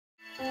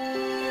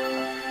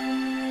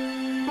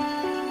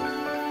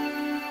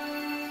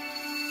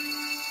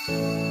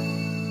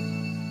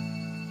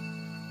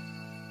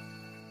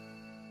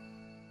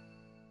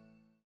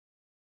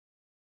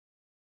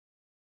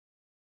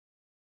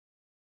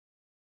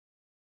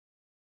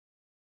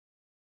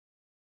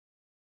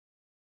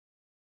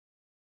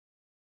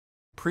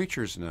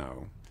preachers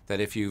know that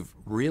if you've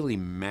really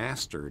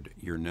mastered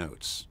your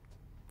notes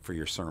for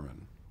your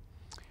sermon,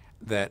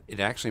 that it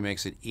actually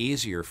makes it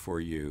easier for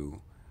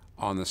you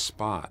on the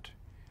spot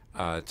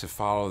to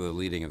follow the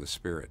leading of the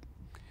Spirit.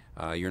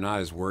 You're not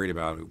as worried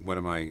about what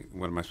am I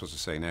supposed to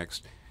say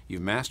next.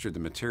 You've mastered the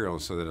material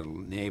so that it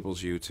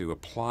enables you to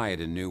apply it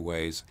in new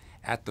ways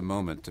at the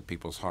moment to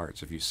people's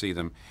hearts. If you see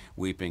them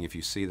weeping, if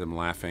you see them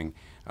laughing,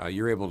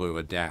 you're able to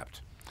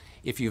adapt.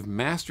 If you've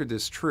mastered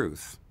this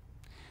truth,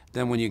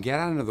 then when you get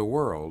out into the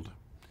world,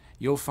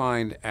 you'll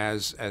find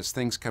as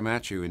things come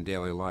at you in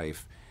daily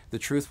life, the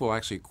truth will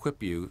actually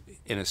equip you,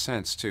 in a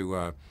sense,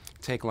 to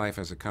take life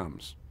as it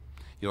comes.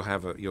 You'll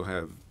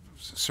have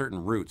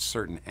certain roots,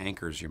 certain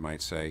anchors, you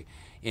might say,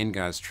 in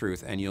God's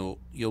truth, and you'll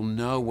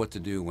know what to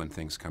do when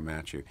things come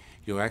at you.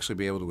 You'll actually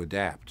be able to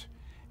adapt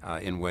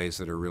in ways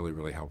that are really,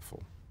 really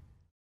helpful.